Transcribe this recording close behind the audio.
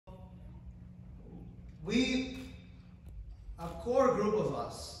we, a core group of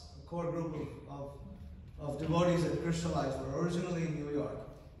us, a core group of devotees at Krishna Life were originally in New York,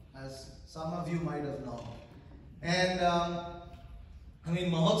 as some of you might have known. And I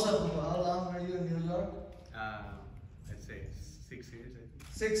mean, Mahotsav, how long were you in New York? I'd say 6 years, I think.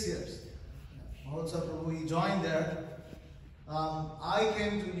 6 years. Mahotsav Prabhu, he joined there. I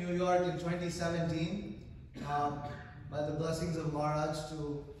came to New York in 2017 by the blessings of Maharaj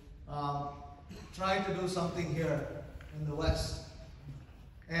to try to do something here in the West.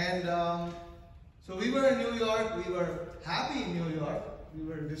 And so we were in New York, we were happy in New York, we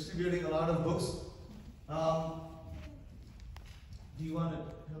were distributing a lot of books. Do you want to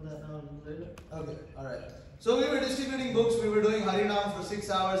tell that now a little later? Okay, alright. So we were distributing books, we were doing Harinam for 6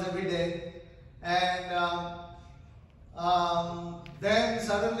 hours every day. And then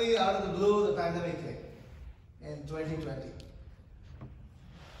suddenly, out of the blue, the pandemic came in 2020.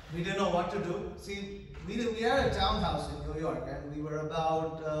 We didn't know what to do. See, we had a townhouse in New York, and we were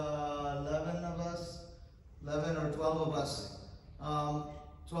about 11 of us, 11 or 12 of us, 12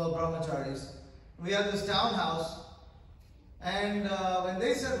 brahmacharis. We had this townhouse, and when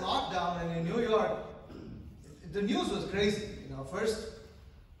they said lockdown, and in New York, the news was crazy. You know, first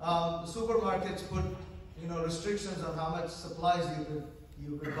supermarkets put restrictions on how much supplies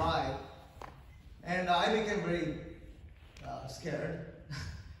you could buy, and I became very scared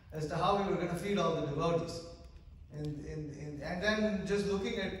as to how we were going to feed all the devotees. And then just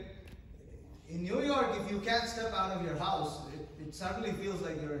looking at, in New York, if you can't step out of your house, it suddenly feels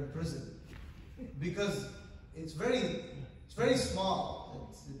like you're in prison, because it's very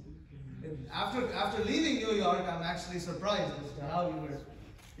small. After leaving New York, I'm actually surprised as to how we were.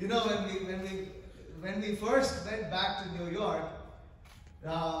 You know, when we first went back to New York,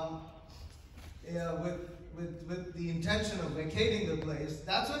 with the intention of vacating the place,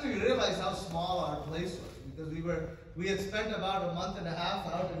 that's when we realized how small our place was, because we had spent about a month and a half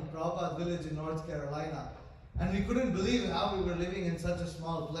out in Prabhupada village in North Carolina, and we couldn't believe how we were living in such a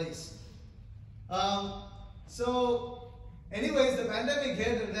small place. So anyways, the pandemic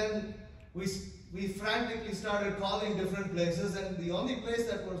hit, and then we frantically started calling different places, and the only place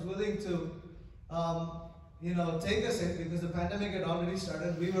that was willing to take us in, because the pandemic had already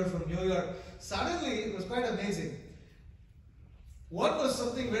started, we were from New York. Suddenly, it was quite amazing. What was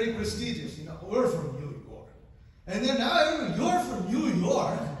something very prestigious? We're from New York. And then now everyone, you're from New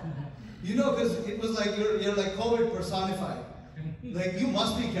York. Because it was like you're like COVID personified. Like, you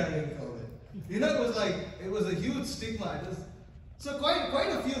must be carrying COVID. It was a huge stigma. So quite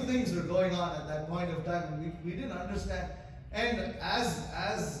a few things were going on at that point of time, and we didn't understand. And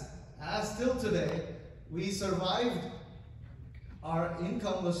as till today, we survived. Our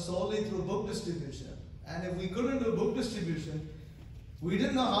income was solely through book distribution. And if we couldn't do book distribution, we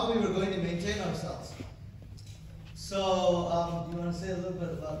didn't know how we were going to maintain ourselves. So, do you want to say a little bit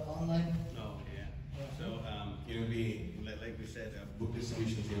about online? Oh, yeah. So, like we said, book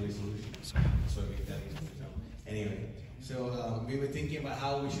distribution is the only solution. So we got it. Anyway, so we were thinking about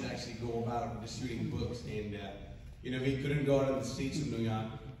how we should actually go about distributing books, and we couldn't go out on the streets of New York.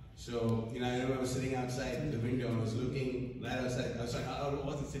 So, I remember I was sitting outside the window and I was looking right outside. I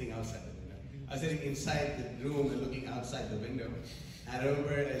wasn't sitting outside the window. I was sitting inside the room and looking outside the window. And I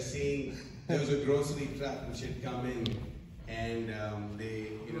remember seeing there was a grocery truck which had come in, and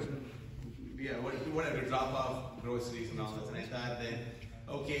they, wanted to drop off groceries and all that. And I thought that,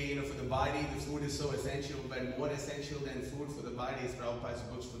 okay, for the body, the food is so essential, but more essential than food for the body is Prabhupada's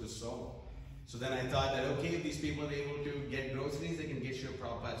books for the soul. So then I thought that, okay, if these people are able to get groceries, they can get your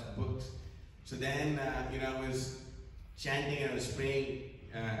Prabhupada's books. So then, I was chanting and I was praying.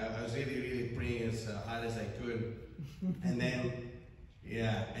 I was really, really praying as hard as I could. And then,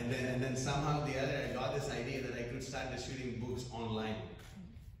 and then somehow the other, I got this idea that I could start distributing books online.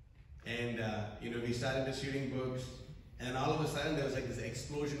 And, we started distributing books. And then all of a sudden, there was like this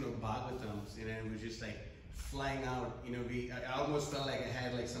explosion of Bhagavatams, and it was just like flying out. I almost felt like I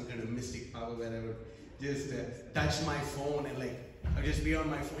had like some kind of mystic power where I would just touch my phone and I'd just be on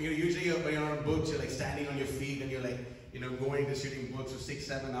my phone. Usually when you're on books, you're like standing on your feet and you're like, going to shooting books for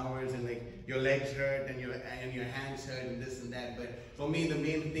 6-7 hours, and like your legs hurt and your hands hurt and this and that. But for me, the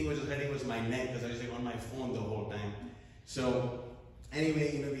main thing was just hurting was my neck, because I was like on my phone the whole time. So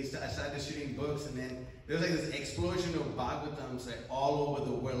anyway, I started shooting books, and then there was like this explosion of Bhagavatams like all over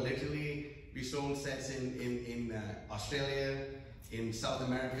the world. Literally, we sold sets in Australia, in South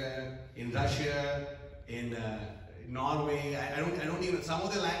America, in Russia, in Norway. I don't even, some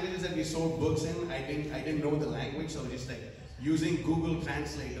of the languages that we sold books in, I didn't know the language, so just like using Google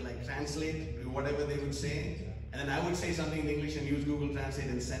Translate to like translate whatever they would say, and then I would say something in English and use Google Translate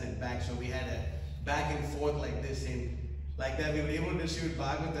and send it back. So we had back and forth like this, and like that we were able to distribute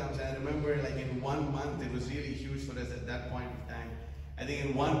Bhagavatams. And I remember like in 1 month, it was really huge for us at that point of time. I think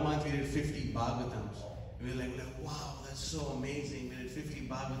in 1 month we did 50 Bhagavatams. We were like, wow, that's so amazing. We did 50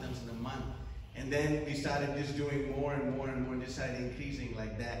 Bhagavatams in a month. And then we started just doing more and more and more, and just started increasing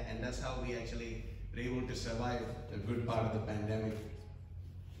like that. And that's how we actually were able to survive a good part of the pandemic.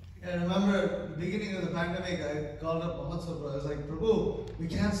 I remember the beginning of the pandemic, I called up Mahotsav. I was like, Prabhu, we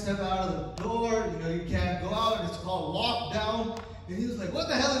can't step out of the door, you can't go out, it's called lockdown. And he was like, what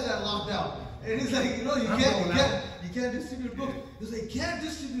the hell is that lockdown? And he's like, you can't distribute books. He was like, can't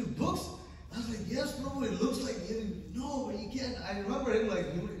distribute books? I was like, yes, Prabhu, it looks like you. No, but you can't. I remember him like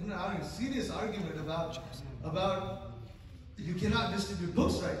having a serious argument about you cannot distribute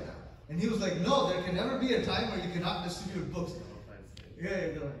books right now. And he was like, no, there can never be a time where you cannot distribute books. Yeah,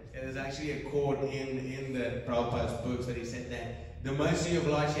 go ahead. There's actually a quote in the Prabhupada's books where he said that the mercy of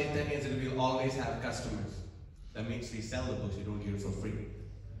Lord Chaitanya is that we will always have customers. That means we sell the books, you don't give it for free.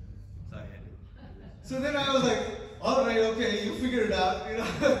 So then I was like, all right, okay, you figure it out.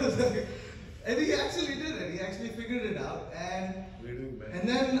 And he actually did it. He actually figured it out, and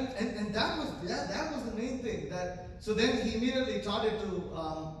then that was the main thing. So then he immediately taught it to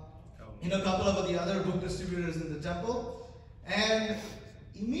a couple of the other book distributors in the temple, and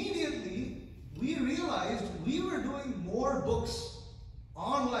immediately we realized we were doing more books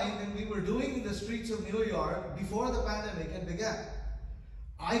online than we were doing in the streets of New York before the pandemic had begun.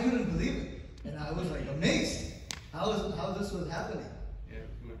 I couldn't believe it, and I was like amazed how this was happening.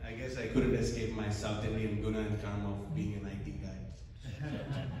 I guess I couldn't escape my South Indian guna and karma of being an IT guy.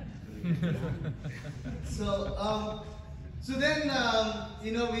 So then,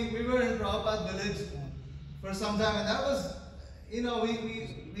 we were in Prabhupada village for some time, and that was, we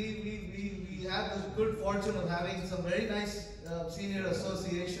had the good fortune of having some very nice senior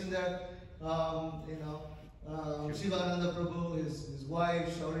association there. Shivananda Prabhu, his wife,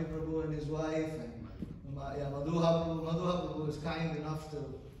 Shauri Prabhu and his wife, and Madhuha Prabhu was kind enough to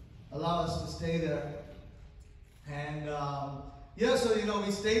allow us to stay there. And so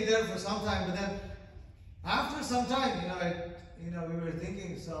we stayed there for some time, but then after some time, we were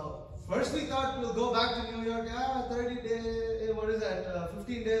thinking, so first we thought we'll go back to New York, 30-day,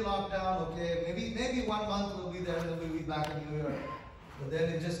 15-day lockdown, okay, maybe 1 month we'll be there and then we'll be back in New York. But then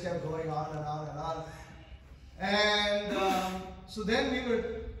it just kept going on and on and on. And so then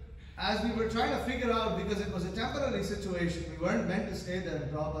as we were trying to figure out, because it was a temporary situation, we weren't meant to stay there in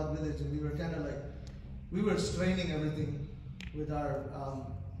Prabhupada village, and we were kind of like, we were straining everything with our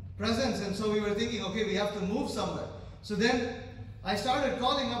presence, and so we were thinking, okay, we have to move somewhere. So then I started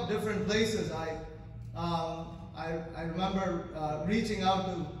calling up different places. I remember reaching out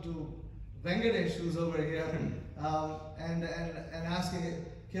to Venkatesh, who's over here, and asking,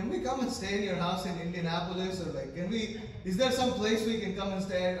 can we come and stay in your house in Indianapolis, or like, is there some place we can come and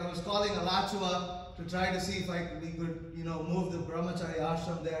stay? I was calling Alachua to try to see if we could, move the Brahmachari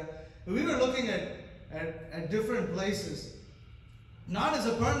ashram there. But we were looking at different places, not as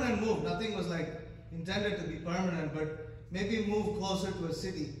a permanent move. Nothing was like intended to be permanent, but maybe move closer to a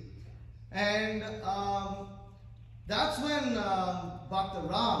city. And that's when Bhakta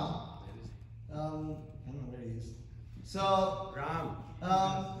Ram, I don't know where he is. So Ram.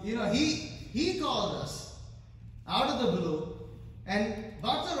 He called us out of the blue, and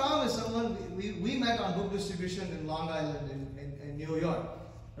Bhakta Ram is someone we met on book distribution in Long Island in New York,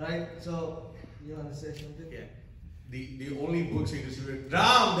 right? So you want to say something? Yeah. The only books we distributed.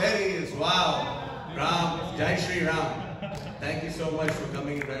 Ram, there he is. Wow. Ram, Jai Shri Ram. Thank you so much for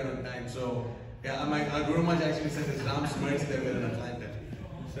coming right on time. So yeah, our Guru Maharaj actually said it's Ram Smurts there in Atlanta.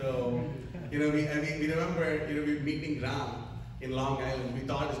 So we remember we meeting Ram in Long Island. We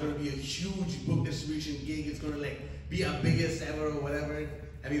thought it's going to be a huge book distribution gig. It's going to be our biggest ever or whatever.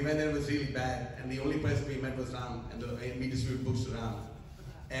 And we went there, it was really bad. And the only person we met was Ram, and we distributed books to Ram.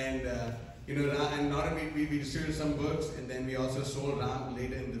 And and not only we distributed some books, and then we also sold Ram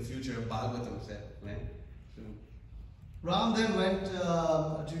later in the future a Bhagavatam set, right? So Ram then went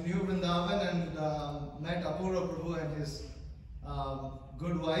to New Vrindavan and met Apurva Prabhu and his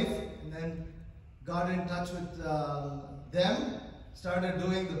good wife, and then got in touch with them, started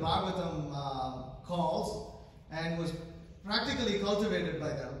doing the Bhagavatam calls, and was practically cultivated by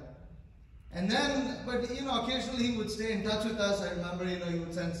them. And then, but occasionally he would stay in touch with us. I remember, he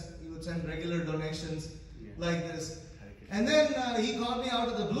would send regular donations like this. And then he called me out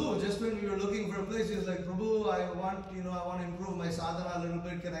of the blue just when we were looking for a place. He was like, Prabhu, I want to improve my sadhana a little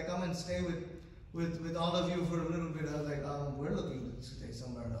bit. Can I come and stay with all of you for a little bit? I was like, we're looking to stay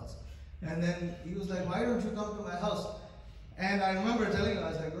somewhere else. And then he was like, why don't you come to my house? And I remember telling him, I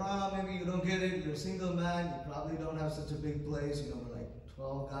was like, Ram, maybe you don't don't get it, you're a single man, you probably don't have such a big place, we're like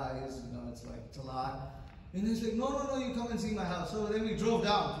 12 guys, it's a lot. And he's like, no, you come and see my house. So then we drove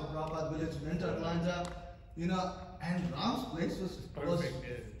down to Prabhupada village, went to Atlanta, and Ram's place was perfect.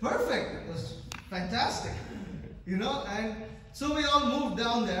 It was fantastic, and so we all moved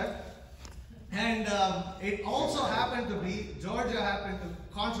down there. And it also happened to be, Georgia happened to,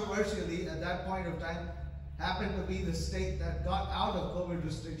 controversially at that point of time, happened to be the state that got out of COVID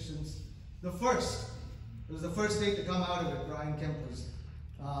restrictions the first. It was the first state to come out of it. Brian Kemp was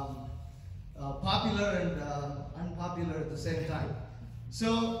popular and unpopular at the same time.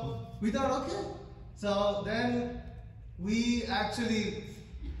 So we thought, okay. So then we actually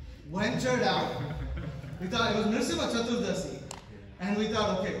ventured out. We thought it was Nrsimha Chaturdasi. And we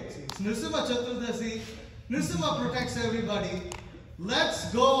thought, okay, it's Nrsimha Chaturdasi. Nrsimha protects everybody.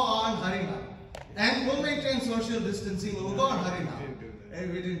 Let's go on Harinam. And we'll maintain social distancing. We'll go on Harinam.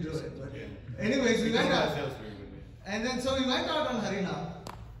 And we didn't do it. But anyways, we went out. And then so we went out on Harinam.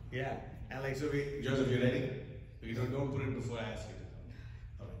 Yeah. And like, so Joseph, you ready? Okay, don't put it before I ask you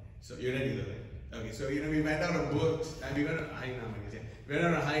to. Okay. So you're ready though, right? Okay, so we went out on books and we went on Harinam, I guess. Yeah. We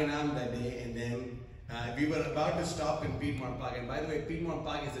went on Harinam that day, and then we were about to stop in Piedmont Park. And by the way, Piedmont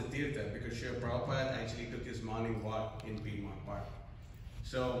Park is a tirtha because Srila Prabhupada actually took his morning walk in Piedmont Park.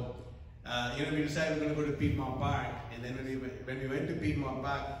 So we decided we're going to go to Piedmont Park, and then when we went to Piedmont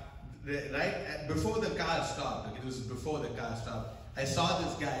Park, before the car stopped, it was before the car stopped, I saw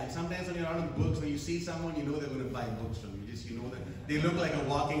this guy. And sometimes when you're out of books, when you see someone, you know they're going to buy books from you. You know that they look like a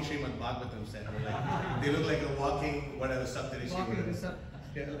walking Srimad Bhagavatam set, or like they look like a walking whatever Saptarishi.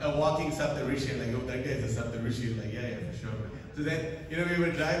 A walking Saptarishi, like, oh, that guy's a Saptarishi, like, yeah, for sure. So then, we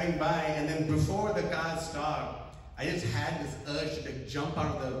were driving by, and then before the car stopped, I just had this urge to jump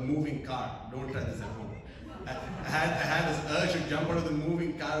out of the moving car. Don't try this at home. I had this urge to jump out of the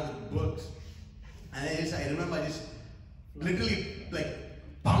moving car with books. And I remember I just literally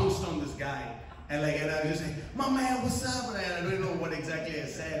bounced on this guy. And I was just like, my man, what's up? And I don't know what exactly I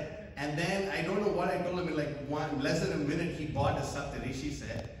said. And then I don't know what I told him. In less than a minute, he bought a Saptarishi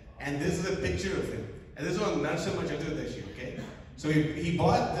set. And this is a picture of him. And this was Nrsimha Chaturdashi, okay? So he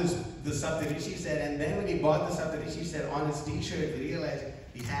bought the Saptarishi set, and then when he bought the Saptarishi set on his t-shirt, we realized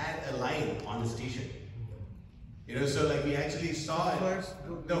he had a line on his t-shirt. So we actually saw it.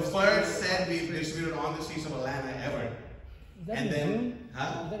 The first set we distributed on the streets of Atlanta ever. Is that in June?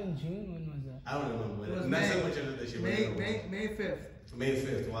 Was that in June? When was that? I don't remember. It was May 5th. May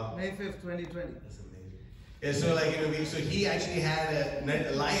 5th, wow. May 5th, 2020. That's amazing. Yeah, so so he actually had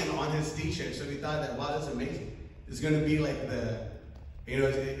a lion on his t-shirt, so we thought that, wow, that's amazing. It's going to be like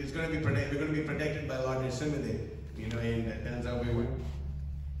it's going to be protected. We're going to be protected by Lord Nrsimha, and that turns out we were.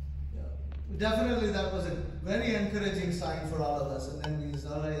 Yeah. Definitely, that was a very encouraging sign for all of us. And then we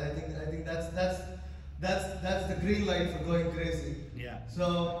said, all right, I think that's the green light for going crazy. Yeah.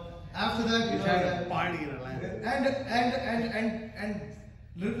 So after that, we had a party in Atlanta. And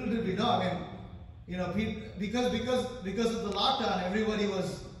little did we know, because of the lockdown, everybody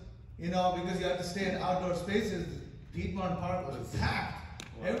was, because you had to stay in outdoor spaces, Piedmont Park was packed.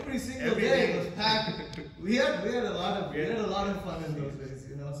 Wow. Every single day was packed. We had a lot of fun in those days,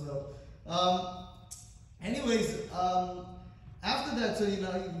 So, anyways, after that, so you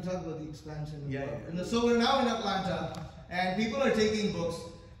can talk about the expansion. Yeah. So we're now in Atlanta, and people are taking books,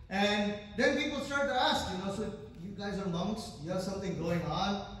 and then people start to ask, so you guys are monks, you have something going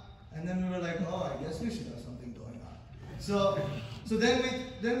on, and then we were like, oh, I guess we should have something going on. So then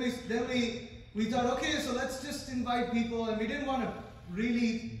we thought, okay, so let's just invite people, and we didn't want to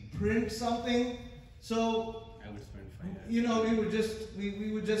really print something, so I would spend $5.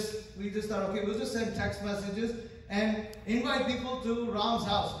 we just thought, okay, we'll just send text messages and invite people to Ram's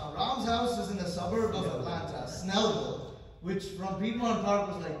house. Now, Ram's house is in a suburb of Atlanta, Snellville, which from Piedmont Park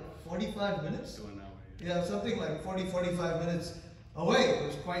was like 45 minutes. To an hour. Yeah, something like 45 minutes away. It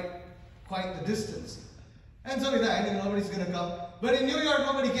was quite the distance. And so we thought, I think nobody's going to come. But in New York,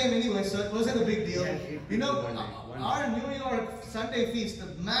 nobody came anyway, so it wasn't a big deal. Yeah, our New York Sunday feast, the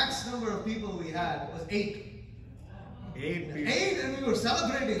max number of people we had was 8. 8 people. 8, and we were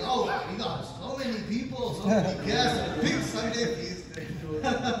celebrating. Oh, we got so many people, so many guests, a big Sunday feast.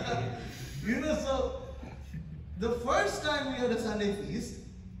 So the first time we had a Sunday feast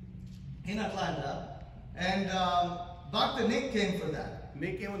in Atlanta, and Dr. Nick came for that.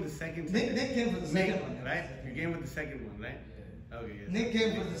 Nick came with the second. Nick came for the second one, right? You came with the second one, right? Okay. Yes. Nick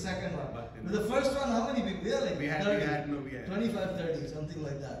came for the second one. But the first one, how many people? We had 25, 30, something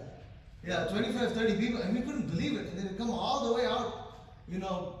like that. Yeah, 25, 30 people, and we couldn't believe it. And they'd come all the way out, in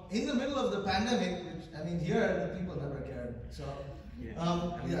the middle of the pandemic, which, here, the people never cared. So,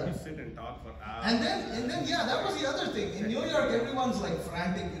 And we sit and talk for hours. And then, yeah, that was the other thing. In New York, everyone's like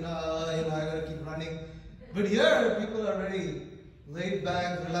frantic, I gotta keep running. But here, people are very laid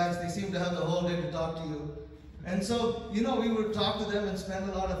back, relaxed. They seem to have the whole day to talk to you. And so, we would talk to them and spend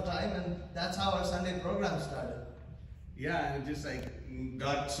a lot of time, and that's how our Sunday program started. Yeah, and it just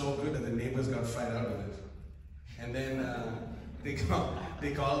got so good that the neighbors got fed out of it. And then they called They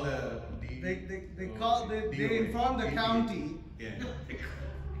informed the county. Yeah.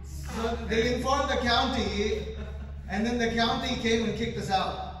 So they informed the county, and then the county came and kicked us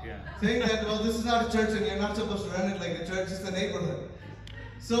out. Yeah. Saying that, well, this is not a church and you're not supposed to run it like a church, it's a neighborhood.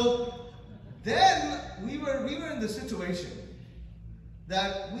 So then we were in the situation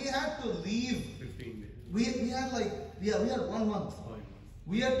that we had to leave. 15 days. We had 1 month.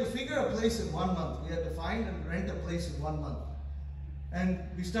 We had to figure a place in 1 month. We had to find and rent a place in 1 month. And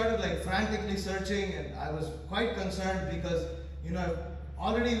we started frantically searching, and I was quite concerned because,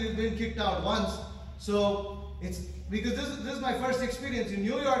 already we've been kicked out once. So because this is my first experience. In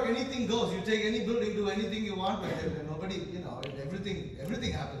New York, anything goes. You take any building, do anything you want with it, and nobody,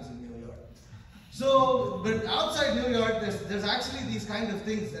 everything happens in New York. So, but outside New York, there's actually these kind of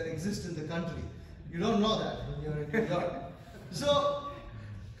things that exist in the country. You don't know that when you're in New York.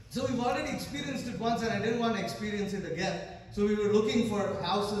 So we've already experienced it once, and I didn't want to experience it again. So we were looking for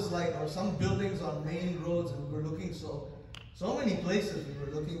houses or some buildings on main roads, and we were looking so many places we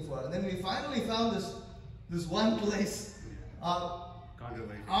were looking for. And then we finally found this one place on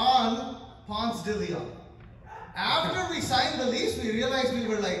Ponce de Leon. After we signed the lease, we realized we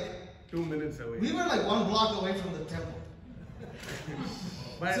were 2 minutes away. We were 1 block away from the temple.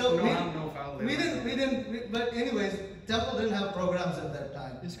 But So no foul. but anyways, temple didn't have programs at that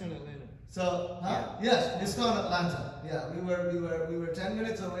time. ISKCON Atlanta. So, yes, ISKCON Atlanta. Yeah, we were 10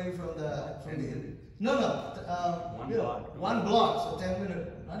 minutes away from the. No. 1 block. 1 block, so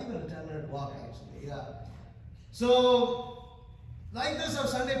 10-minute, not even a 10-minute walk actually. Yeah. So, like this, our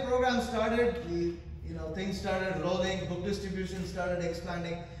Sunday program started. Things started rolling. Book distribution started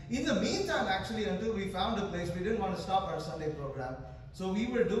expanding. In the meantime, actually, until we found a place, we didn't want to stop our Sunday program. So we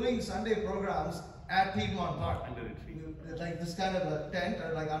were doing Sunday programs at Piedmont Park. Under a tree. Like this kind of a tent,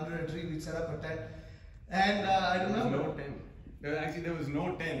 or under a tree, we'd set up a tent. And I remember. There was no tent. There was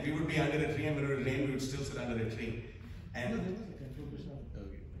no tent. We would be under a tree, and when it would rain, we would still sit under a tree. And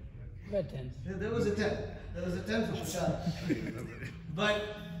there was a tent. There was a tent for Prashad. But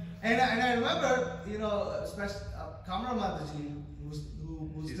I remember, especially Kamra Mataji, who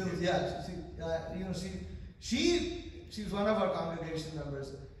still, she's one of our congregation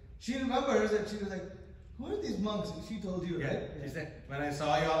members. She remembers that she was like, who are these monks? She told you, right? She said, when I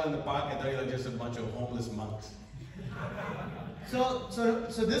saw you all in the park, I thought you were just a bunch of homeless monks. So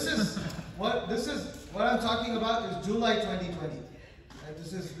this is what I'm talking about is July 2020. Right?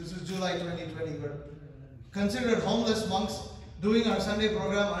 This is July 2020. We're considered homeless monks doing our Sunday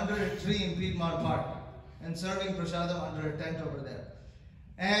program under a tree in Piedmont Park and serving prasadam under a tent over there.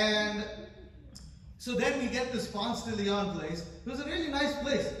 And so then we get this Ponce de Leon place. It was a really nice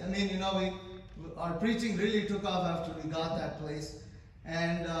place. I mean, our preaching really took off after we got that place.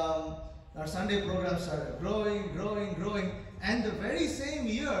 And our Sunday program started growing. And the very same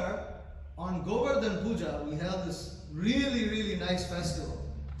year, on Govardhan Puja, we held this really, really nice festival.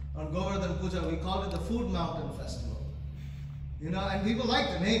 On Govardhan Puja, we called it the Food Mountain Festival. And people like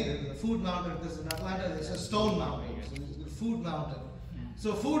the name, the Food Mountain, because in Atlanta it's a stone mountain. So it's the Food Mountain.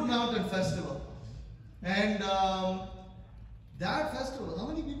 So Food Mountain Festival. And that festival, how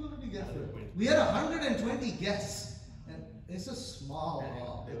many people did we get for it? We had 120 guests. And it's a small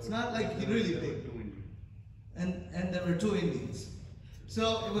hall. It's not like really big. And there were 2 Indians.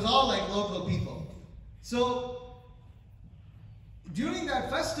 So it was all local people. So during that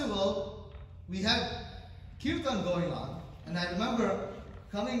festival, we had kirtan going on. And I remember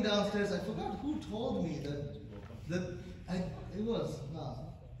coming downstairs, I forgot who told me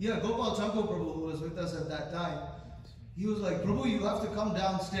Gopal Chanko Prabhu, who was with us at that time, he was like, Prabhu, you have to come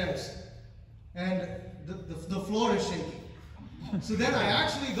downstairs. And the floor is shaking. So then I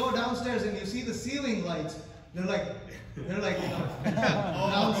actually go downstairs and you see the ceiling lights. They're bouncing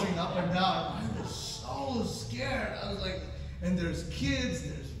up and down. I was so scared. I was like, and there's kids,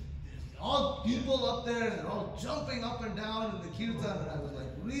 there's all people up there, and they're all jumping up and down in the kirtan, and I was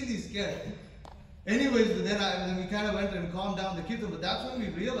really scared. Anyways, but then we kind of went and calmed down the kirtan, but that's when we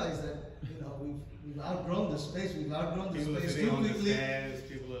realized that, we've outgrown the space, too quickly.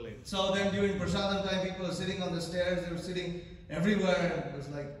 So then during prasadam time, people were sitting on the stairs, they were sitting everywhere, and it was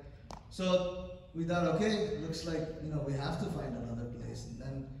so we thought, okay, it looks like, we have to find another place. And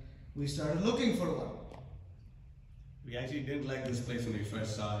then we started looking for one. We actually didn't like this place when we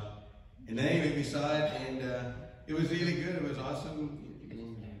first saw it. And then anyway, we saw it and it was really good. It was awesome.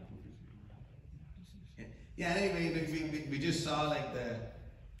 Yeah, anyway, we just saw like the,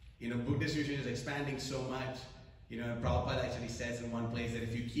 book distribution is expanding so much. Prabhupada actually says in one place that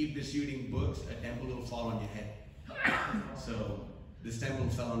if you keep distributing books, a temple will fall on your head. So this temple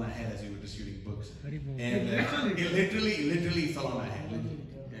fell on our head as we were distributing books. And it literally fell on our head.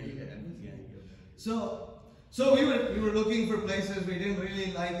 So we were looking for places. We didn't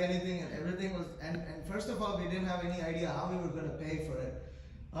really like anything, and everything was. And first of all, we didn't have any idea how we were going to pay for it.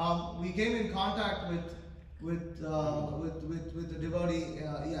 We came in contact with the devotee, in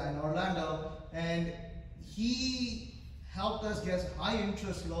Orlando, and he helped us get high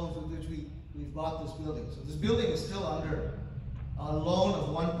interest loans with which we bought this building. So this building is still under a loan of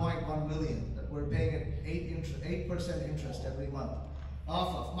 1.1 million that we're paying at 8% interest every month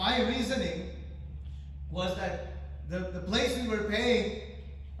off of. My reasoning was that the place we were paying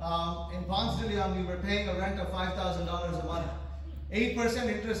in Ponce de Leon, we were paying a rent of $5,000 a month. 8%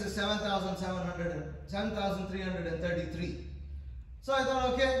 interest is $7,333. So I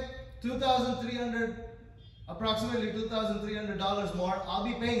thought, okay, approximately $2,300 more. I'll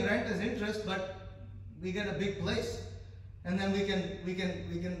be paying rent as interest, but we get a big place, and then we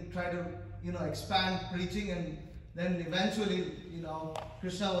can try to expand preaching, and then eventually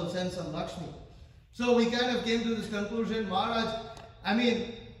Krishna will send some Lakshmi. So we kind of came to this conclusion. Maharaj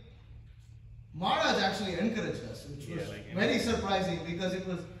actually encouraged us, which was very surprising, because it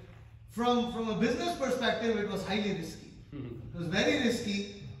was from a business perspective, it was highly risky. It was very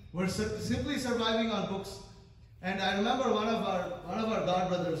risky. We're simply surviving on books. And I remember one of our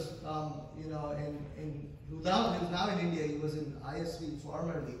godbrothers, who's now in India. He was in ISV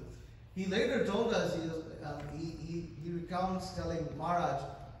formerly. He later told us, he recounts telling Maharaj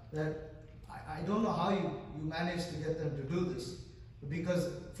that I don't know how you managed to get them to do this,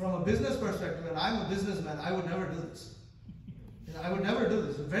 because from a business perspective, and I'm a businessman, I would never do this. I would never do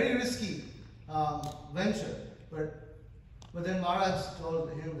this. It's a very risky venture. But then Maharaj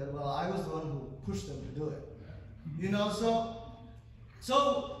told him that, well, I was the one who pushed them to do it.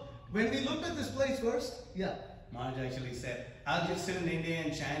 So when we looked at this place first, Maharaj actually said, I'll just sit in India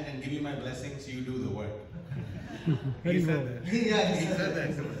and chant and give you my blessings, you do the work. He said that. He said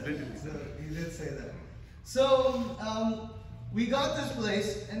that. So he did say that. So we got this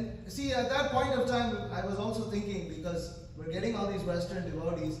place, and see, at that point of time, I was also thinking, because we're getting all these Western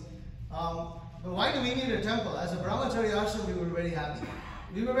devotees, but why do we need a temple? As a brahmachari ashram, we were very happy.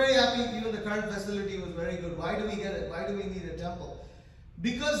 We were very happy. Even the current facility was very good. Why do we get it? Why do we need a temple?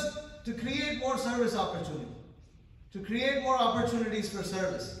 Because to create more service opportunity, to create more opportunities for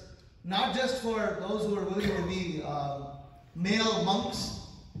service, not just for those who are willing to be male monks,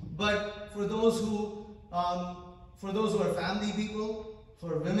 but for those who are family people,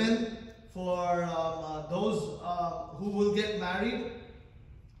 for women, for those who will get married,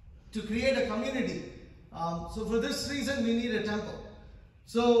 to create a community. So for this reason, we need a temple.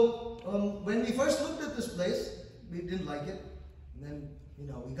 So when we first looked at this place, we didn't like it. And then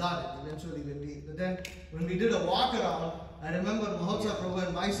we got it eventually. When we did a walk around, I remember Mahotsav Prabhu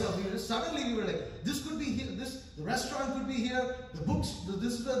and myself, we were like, this could be here, the restaurant could be here,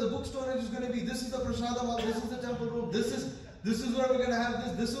 this is where the book storage is going to be, this is the prasadam hall, this is the temple room, this is where we're going to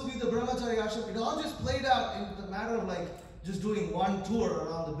have this will be the brahmachari ashram. It all just played out in the matter of just doing one tour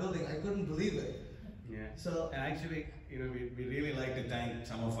around the building. I couldn't believe it. Yeah. So, and actually, we really like to thank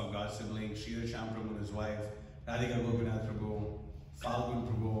some of our god siblings, Sridhar Shyam Prabhu and his wife, Radhika Gopinath Prabhu, Falgun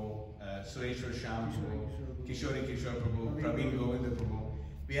Prabhu, Sureshwar Shyam Prabhu, Kishore Kishore Prabhu, Praveen Govinda Prabhu.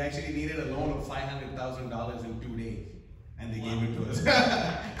 We actually needed a loan of $500,000 in 2 days, and they gave it to us.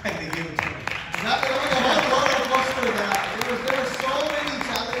 That was a whole roller coaster. There were so many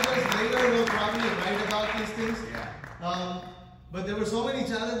challenges. Later we'll probably write about these things. Yeah. But there were so many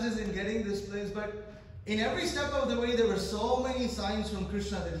challenges in getting this place. But in every step of the way, there were so many signs from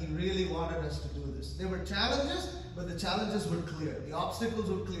Krishna that he really wanted us to do this. There were challenges, but the challenges were clear. The obstacles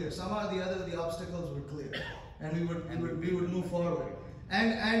were clear. Somehow or the other, the obstacles were clear, and we would move forward.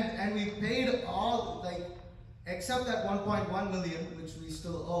 And we paid all, except that 1.1 million, which we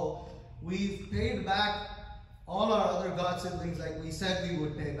still owe. We've paid back all our other god siblings like we said we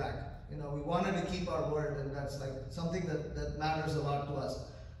would pay back. We wanted to keep our word, and that's something that matters a lot to us,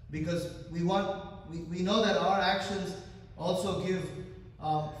 because we know that our actions also give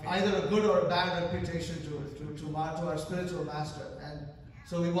either a good or a bad reputation to our spiritual master, and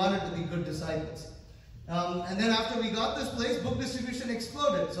so we wanted to be good disciples. And then after we got this place, book distribution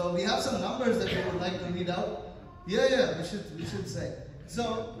exploded. So we have some numbers that we would like to read out. Yeah, we should say.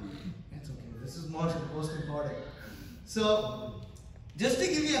 So it's okay. This is most important. So, just to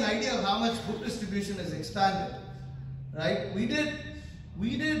give you an idea of how much book distribution has expanded, right? We did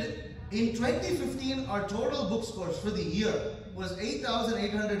in 2015, our total book scores for the year was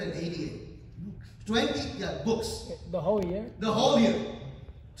 8,888. 20 books. The whole year? The whole year.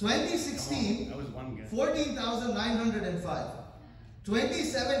 2016, That was one guy. 14,905.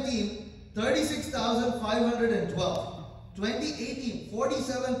 2017, 36,512. 2018,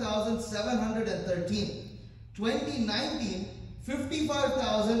 47,713. 2019,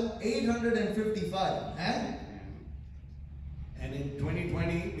 55,855. And in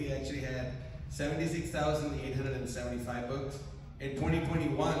 2020, we actually had 76,875 books. In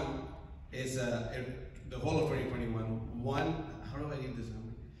 2021, is the whole of 2021, how do I read this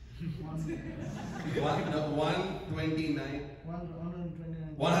number?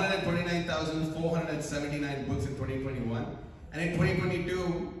 129,479 books in 2021. And in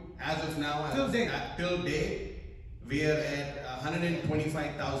 2022, as of now, till date, we are at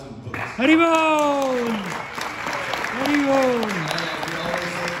 125,000 books. Haribol! Haribol!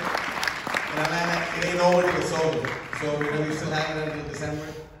 It ain't over till it's over. So we still have it until December.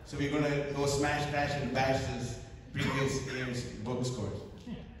 So we're going to go smash, crash, and bash this previous year's book scores.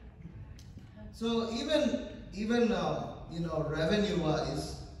 So even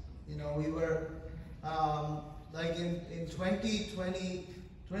revenue-wise, we were like in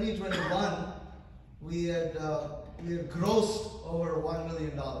 2021, we had grossed over $1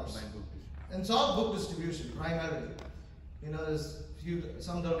 million. And it's all book distribution primarily. There's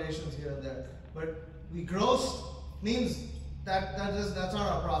some donations here and there, but we grossed means that's not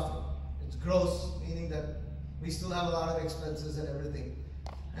our profit. It's gross, meaning that we still have a lot of expenses and everything.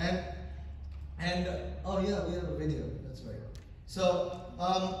 And oh yeah, we have a video. That's right. So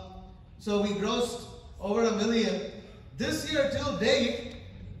so we grossed over $1 million this year till date,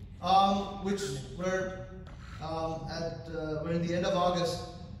 which we're in the end of August.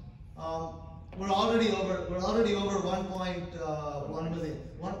 We're already over 1.1 million.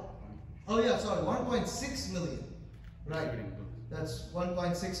 1.6 million. Right. That's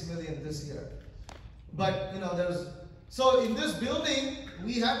 1.6 million this year. But so in this building,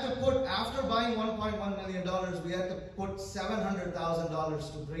 we had to put, after buying $1.1 million, we had to put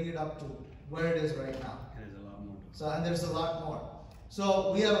 $700,000 to bring it up to where it is right now. And there's a lot more. And there's a lot more.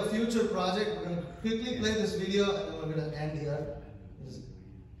 So we have a future project. We're going to quickly play this video and then we're going to end here.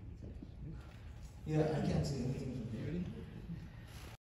 Yeah, I can't see anything.